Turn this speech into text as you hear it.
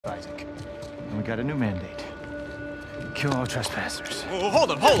Isaac. And we got a new mandate. Kill all trespassers. Oh,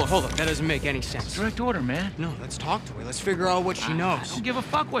 hold up. That doesn't make any sense. Direct order, man. No, let's talk to her. Let's figure out what she knows. I don't give a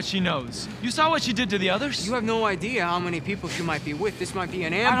fuck what she knows. You saw what she did to the others? You have no idea how many people she might be with. This might be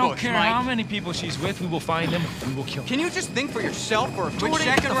an ambush, I don't care Mike. how many people she's with. We will find them and we will kill them. Can you just think for yourself for a quick Jordan,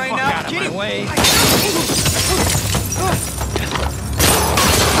 second get the right fuck now? out of my way.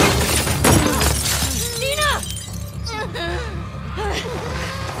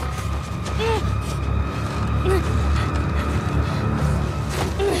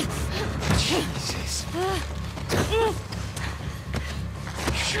 Jesus.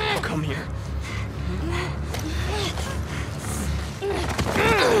 Come here.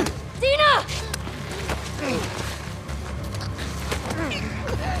 Dina!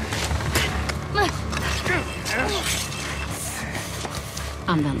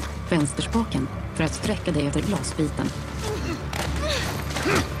 Använd vänsterspaken för att sträcka dig över glasbiten.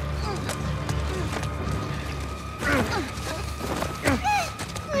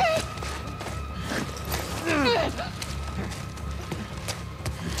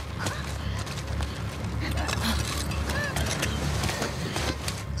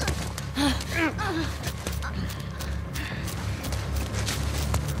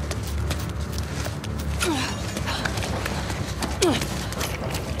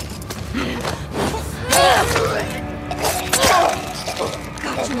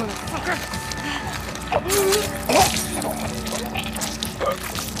 Gotcha, motherfucker!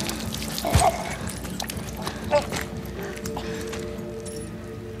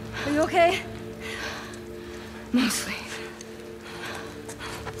 Are you okay? Mostly.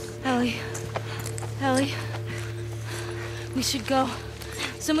 Ellie. We should go.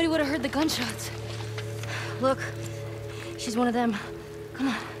 Somebody would have heard the gunshots. Look, she's one of them. Come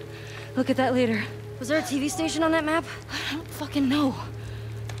on, look at that later. Was there a TV station on that map? I don't fucking know.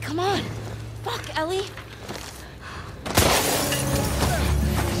 Come on. Fuck, Ellie.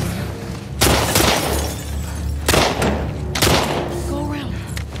 Go around.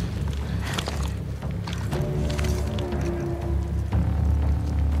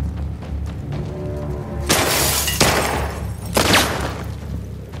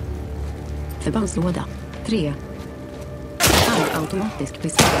 Förbandslåda 3. Automatisk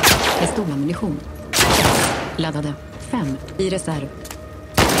pistol. Pistolammunition. 6. Laddade. 5. I reserv.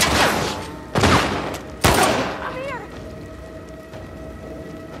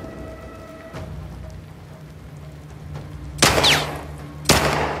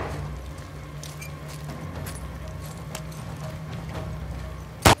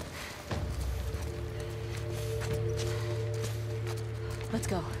 Let's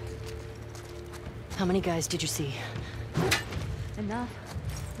go. How many guys did you see? Enough.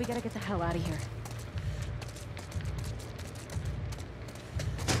 We gotta get the hell out of here.